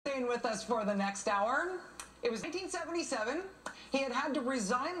with us for the next hour. It was 1977. He had to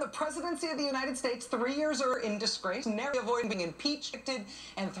resign the presidency of the United States 3 years earlier in disgrace, narrowly avoiding being impeached,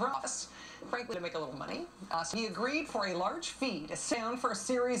 and thrown off office, frankly, to make a little money. So he agreed for a large fee to sit down for a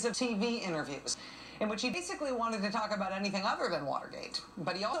series of TV interviews in which he basically wanted to talk about anything other than Watergate.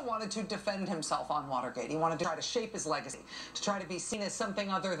 But he also wanted to defend himself on Watergate. He wanted to try to shape his legacy, to try to be seen as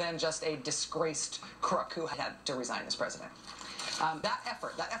something other than just a disgraced crook who had to resign as president. That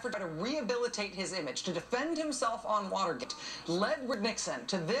effort to try to rehabilitate his image, to defend himself on Watergate, led Richard Nixon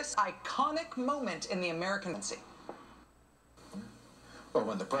to this iconic moment in the American presidency. Well,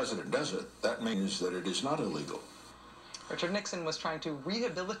 when the president does it, that means that it is not illegal. Richard Nixon was trying to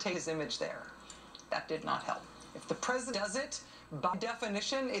rehabilitate his image there. That did not help. If the president does it, by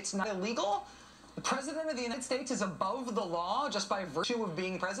definition, it's not illegal. The president of the United States is above the law just by virtue of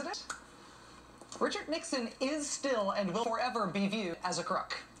being president. Richard Nixon is still and will forever be viewed as a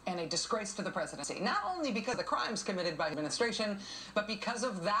crook and a disgrace to the presidency, not only because of the crimes committed by the administration, but because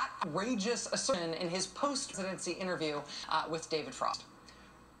of that outrageous assertion in his post-presidency interview with David Frost.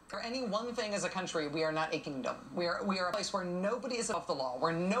 For any one thing as a country, we are not a kingdom. We are a place where nobody is above the law,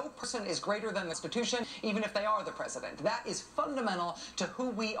 where no person is greater than the Constitution, even if they are the president. That is fundamental to who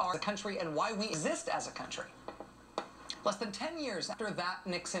we are as a country and why we exist as a country. Less than 10 years after that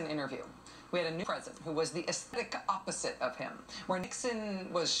Nixon interview, we had a new president who was the aesthetic opposite of him. Where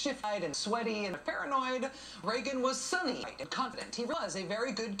Nixon was shifty and sweaty and paranoid, Reagan was sunny and confident. He was a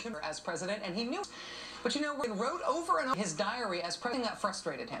very good commander as president, and he knew it. But you know, Reagan wrote over and over his diary as president that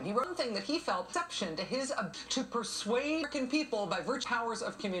frustrated him. He wrote one thing that he felt exception to his to persuade American people by virtue of powers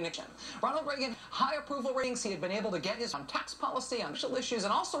of communication. Ronald Reagan, high approval ratings. He had been able to get his on tax policy, on social issues,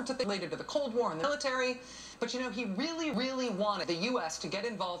 and all sorts of things related to the Cold War and the military. But you know, he really, really wanted the U.S. to get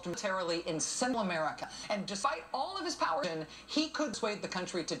involved militarily in Central America. And despite all of his power, he could persuade the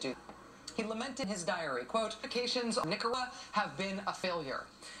country to do that. He lamented in his diary, quote, "Communications on Nicaragua have been a failure."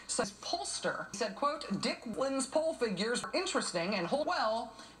 So his pollster said, quote, "Dick Wynn's poll figures are interesting and hold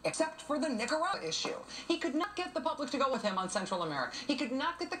well, except for the Nicaragua issue." He could not get the public to go with him on Central America. He could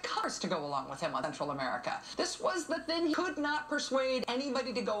not get the Congress to go along with him on Central America. This was the thing he could not persuade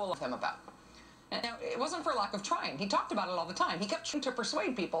anybody to go along with him about. And now, it wasn't for lack of trying. He talked about it all the time. He kept trying to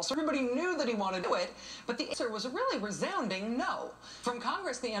persuade people, so everybody knew that he wanted to do it, but the answer was a really resounding no. From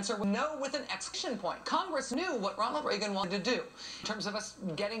Congress, the answer was no with an exclamation point. Congress knew what Ronald Reagan wanted to do in terms of us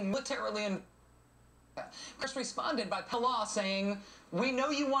getting militarily in. Congress responded by law saying, "We know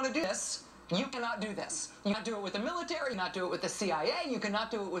you want to do this. You cannot do this. You cannot do it with the military, you cannot do it with the CIA, you cannot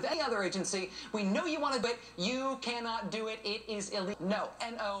do it with any other agency. We know you want to do it. You cannot do it. It is illegal." No.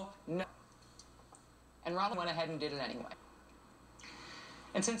 N-O, no. And Ronald went ahead and did it anyway.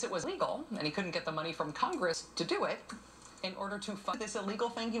 And since it was legal, and he couldn't get the money from Congress to do it, in order to fund this illegal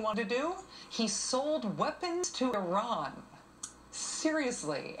thing he wanted to do, he sold weapons to Iran.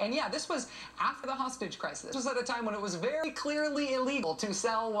 Seriously. And yeah, this was after the hostage crisis. This was at a time when it was very clearly illegal to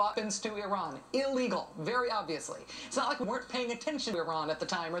sell weapons to Iran. Illegal, very obviously. It's not like we weren't paying attention to Iran at the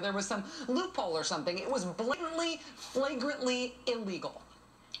time, or there was some loophole or something. It was blatantly, flagrantly illegal.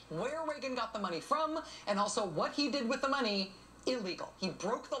 Where Reagan got the money from, and also what he did with the money, illegal. He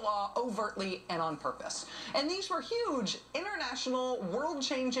broke the law overtly and on purpose. And these were huge, international,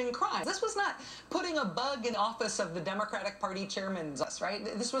 world-changing crimes. This was not putting a bug in the office of the Democratic Party chairman's office,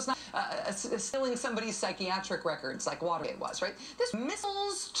 right? This was not stealing somebody's psychiatric records like Watergate was, right? This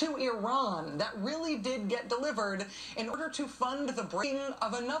missiles to Iran that really did get delivered in order to fund the breaking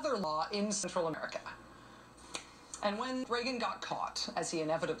of another law in Central America. And when Reagan got caught, as he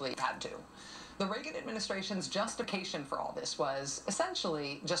inevitably had to, the Reagan administration's justification for all this was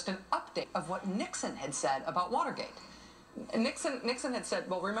essentially just an update of what Nixon had said about Watergate. Nixon had said,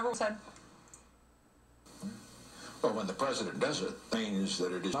 well, remember what he said? Well, when the president does it, it means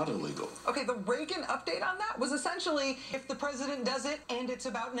that it is not illegal. Okay, the Reagan update on that was essentially, if the president does it and it's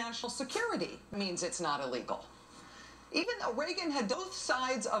about national security, it means it's not illegal. Even though Reagan had both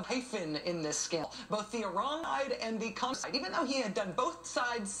sides of hyphen in this scandal, both the Iran side and the Congress side, even though he had done both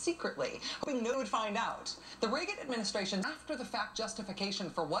sides secretly, hoping no one would find out, the Reagan administration's after-the-fact justification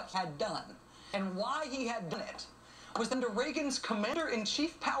for what he had done and why he had done it was under Reagan's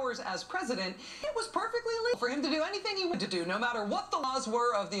commander-in-chief powers as president. It was perfectly legal for him to do anything he wanted to do, no matter what the laws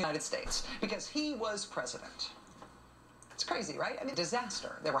were of the United States, because he was president. It's crazy, right? I mean,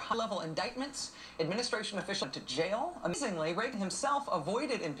 disaster. There were high-level indictments. Administration officials went to jail. Amazingly, Reagan himself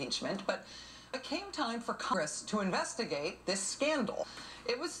avoided impeachment, but it came time for Congress to investigate this scandal.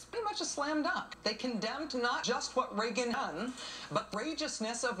 It was pretty much a slam dunk. They condemned not just what Reagan done, but the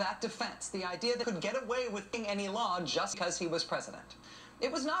outrageousness of that defense, the idea that he could get away with any law just because he was president.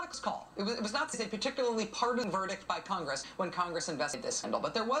 It was not a call. It was not a particularly partisan verdict by Congress when Congress investigated this scandal,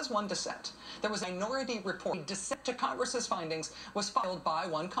 but there was one dissent. There was a minority report. A dissent to Congress's findings was filed by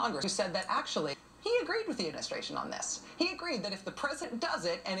one Congress who said that actually he agreed with the administration on this. He agreed that if the president does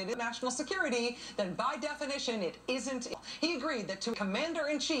it and it is national security, then by definition it isn't. He agreed that to a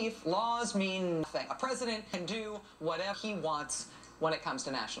commander-in-chief, laws mean nothing. A president can do whatever he wants when it comes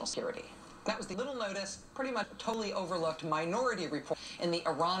to national security. That was the little notice, pretty much totally overlooked minority report in the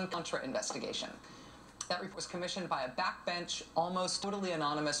Iran-Contra investigation. That report was commissioned by a backbench, almost totally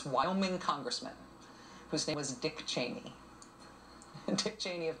anonymous Wyoming congressman whose name was Dick Cheney. Dick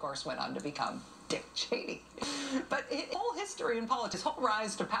Cheney, of course, went on to become Dick Cheney. But his whole history in politics, his whole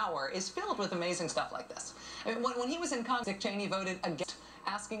rise to power is filled with amazing stuff like this. I mean, when he was in Congress, Dick Cheney voted against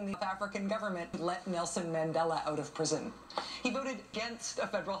asking the South African government to let Nelson Mandela out of prison. He voted against a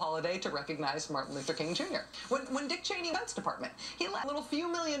federal holiday to recognize Martin Luther King Jr. When Dick Cheney Defense Department, he let a little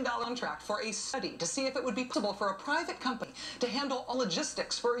few $million-dollar contract for a study to see if it would be possible for a private company to handle all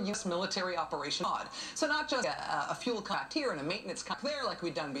logistics for a U.S. military operation abroad. So not just a fuel contract here and a maintenance contract there like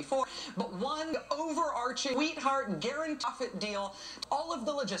we'd done before, but one overarching sweetheart guaranteed profit deal, all of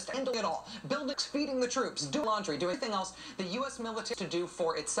the logistics, handling it all, building, feeding the troops, doing laundry, doing everything else the U.S. military to do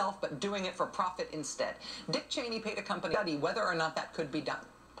for itself, but doing it for profit instead. Dick Cheney paid a company to study whether or not that could be done.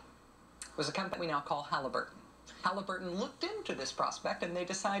 It was a company we now call Halliburton. Halliburton looked into this prospect and they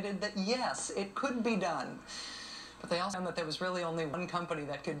decided that yes, it could be done. But they also found that there was really only one company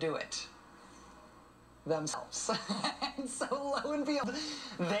that could do it. Themselves. And so lo and behold,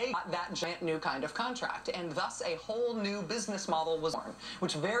 they got that giant new kind of contract, and thus a whole new business model was born,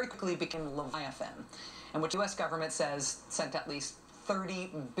 which very quickly became Leviathan, and which the U.S. government says sent at least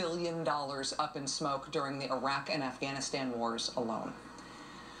 $30 billion up in smoke during the Iraq and Afghanistan wars alone.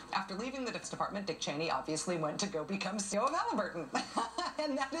 After leaving the Defense Department, Dick Cheney obviously went to go become CEO of Halliburton.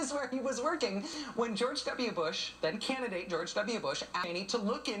 And that is where he was working when George W. Bush, then candidate George W. Bush, asked Cheney to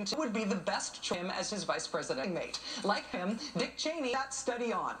look into what would be the best choice for him as his vice president mate. Like him, Dick Cheney got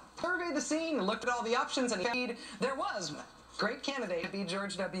study on, surveyed the scene, looked at all the options, and agreed there was a great candidate to be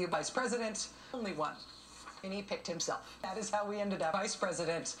George W. vice president, only one. And he picked himself. That is how we ended up vice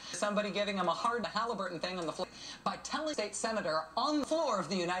president. Somebody giving him a hard Halliburton thing on the floor by telling a state senator on the floor of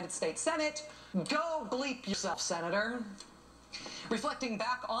the United States Senate, "Go bleep yourself, Senator." Reflecting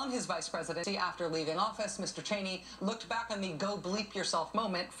back on his vice presidency after leaving office, Mr. Cheney looked back on the "go bleep yourself"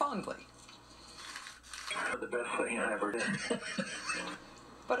 moment fondly. The best thing I ever did.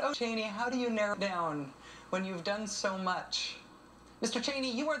 But oh, Cheney, how do you narrow it down when you've done so much? Mr. Cheney,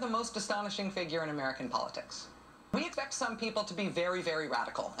 you are the most astonishing figure in American politics. We expect some people to be very, very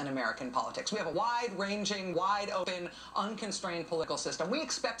radical in American politics. We have a wide-ranging, wide-open, unconstrained political system. We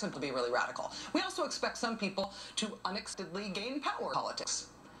expect them to be really radical. We also expect some people to unexpectedly gain power in politics.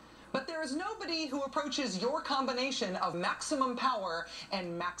 But there is nobody who approaches your combination of maximum power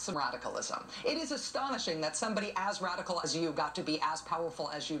and maximum radicalism. It is astonishing that somebody as radical as you got to be as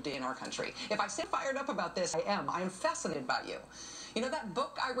powerful as you did in our country. If I say fired up about this, I am fascinated by you. You know, that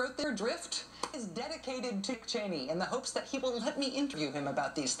book I wrote there, Drift, is dedicated to Dick Cheney in the hopes that he will let me interview him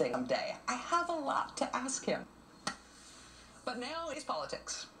about these things someday. I have a lot to ask him. But now it's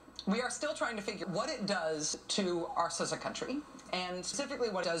politics. We are still trying to figure what it does to us as a country, and specifically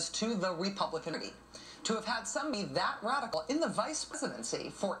what it does to the Republican Party, to have had somebody that radical in the vice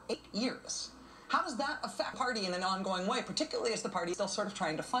presidency for 8 years. How does that affect the party in an ongoing way, particularly as the party is still sort of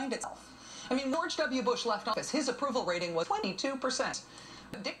trying to find itself? I mean, George W. Bush left office, his approval rating was 22%.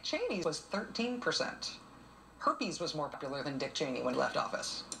 But Dick Cheney's was 13%. Herpes was more popular than Dick Cheney when he left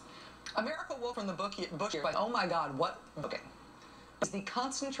office. America woke from the Bush years, but oh my God, what booking. Is the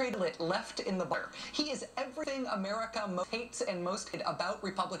concentrated lit left in the bar. He is everything America most hates and most hated about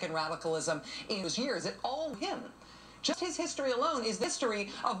Republican radicalism in those years. It's all him. Just his history alone is the history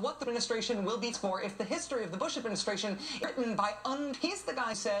of what the administration will be for if the history of the Bush administration is written by he's the guy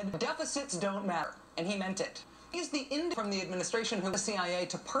who said deficits don't matter, and he meant it. He's the Indian from the administration who the CIA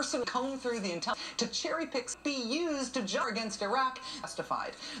to personally comb through the intelligence, to cherry pick, be used to jar against Iraq,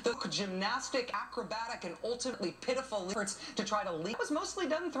 justified. The gymnastic, acrobatic, and ultimately pitiful efforts to try to leak was mostly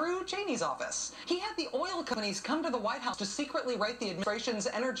done through Cheney's office. He had the oil companies come to the White House to secretly write the administration's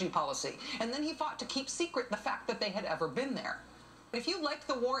energy policy, and then he fought to keep secret the fact that they had ever been there. If you liked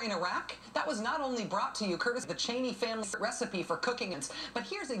the war in Iraq, that was not only brought to you courtesy of the Cheney family recipe for cooking, but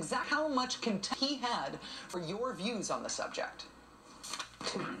here's exactly how much contempt he had for your views on the subject.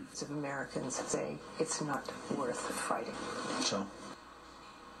 Two-thirds of Americans say it's not worth fighting.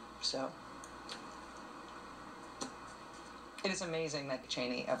 So? It is amazing that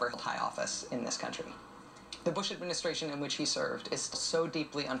Cheney ever held high office in this country. The Bush administration in which he served is so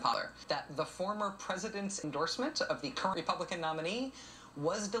deeply unpopular that the former president's endorsement of the current Republican nominee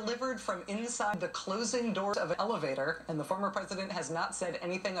was delivered from inside the closing doors of an elevator, and the former president has not said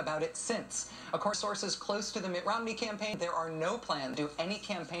anything about it since. According to sources close to the Mitt Romney campaign, there are no plans to do any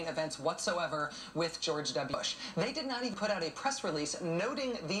campaign events whatsoever with George W. Bush. They did not even put out a press release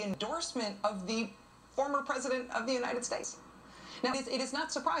noting the endorsement of the former president of the United States. Now, it is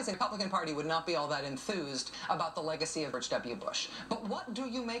not surprising the Republican Party would not be all that enthused about the legacy of George W. Bush. But what do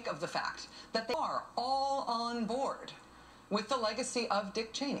you make of the fact that they are all on board with the legacy of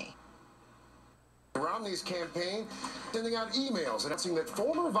Dick Cheney? Romney's campaign sending out emails announcing that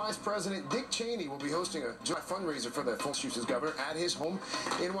former Vice President Dick Cheney will be hosting a joint fundraiser for the Massachusetts governor at his home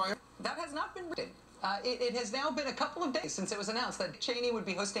in Wyoming. That has not been written. It has now been a couple of days since it was announced that Cheney would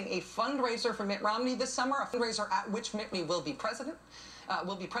be hosting a fundraiser for Mitt Romney this summer, a fundraiser at which Mitt Romney will be present.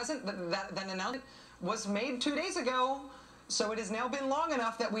 That announcement was made 2 days ago, so it has now been long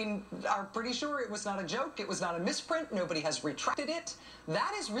enough that we are pretty sure it was not a joke, it was not a misprint, nobody has retracted it.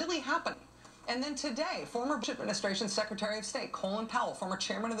 That is really happening. And then today, former Bush administration Secretary of State Colin Powell, former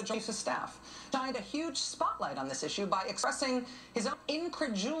chairman of the Joint Chiefs of Staff, shined a huge spotlight on this issue by expressing his own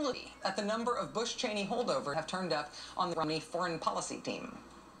incredulity at the number of Bush-Cheney holdovers have turned up on the Romney foreign policy team.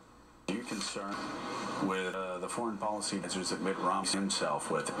 Are you concerned with the foreign policy measures that Mitt Romney himself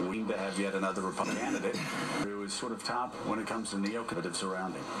with? We need to have yet another Republican candidate who is sort of top when it comes to neo-conservative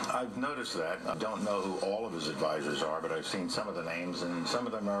surrounding. I've noticed that. I don't know who all of his advisors are, but I've seen some of the names, and some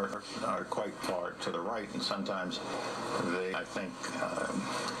of them are quite far to the right, and sometimes they, I think,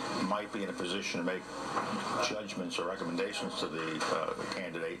 might be in a position to make judgments or recommendations to the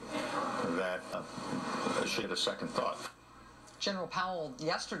candidate that should get a second thought. General Powell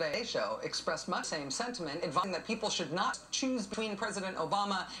yesterday show expressed much the same sentiment, advising that people should not choose between President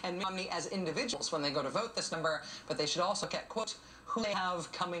Obama and Mitt Romney as individuals when they go to vote this November, but they should also get, quote, who they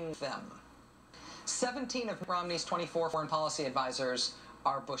have coming with them. 17 of Mitt Romney's 24 foreign policy advisors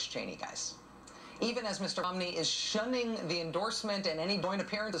are Bush-Cheney guys. Even as Mr. Romney is shunning the endorsement and any joint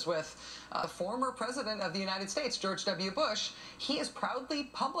appearances with former president of the United States, George W. Bush, he is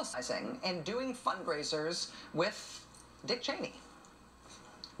proudly publicizing and doing fundraisers with Dick Cheney.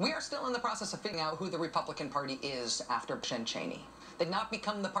 We are still in the process of figuring out who the Republican Party is after Bush and Cheney. They did not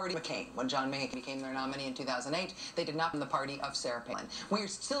become the party of McCain. When John McCain became their nominee in 2008, they did not become the party of Sarah Palin. We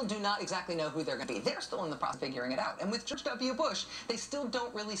still do not exactly know who they're going to be. They're still in the process of figuring it out. And with George W. Bush, they still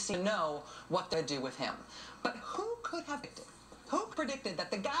don't really seem to know what they're going to do with him. But who could have predicted? Who predicted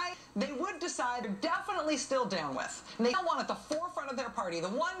that the guy they would decide they're definitely still down with, and they still want at the forefront of their party, the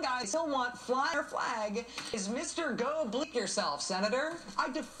one guy they still want flying their flag, is Mr. Go Bleep Yourself, Senator? I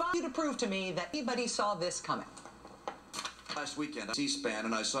defy you to prove to me that anybody saw this coming. Last weekend, on C-SPAN,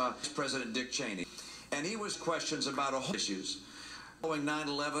 and I saw President Dick Cheney, and he was questions about a whole issues following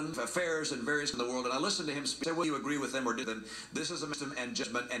 9/11 affairs in various in the world, and I listened to him say, "Well, you agree with them or did them? This is a wisdom and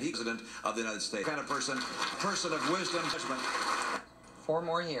judgment, and he's president of the United States, kind of person of wisdom, judgment." 4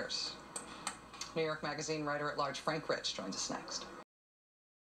 more years. New York Magazine writer-at-large Frank Rich joins us next.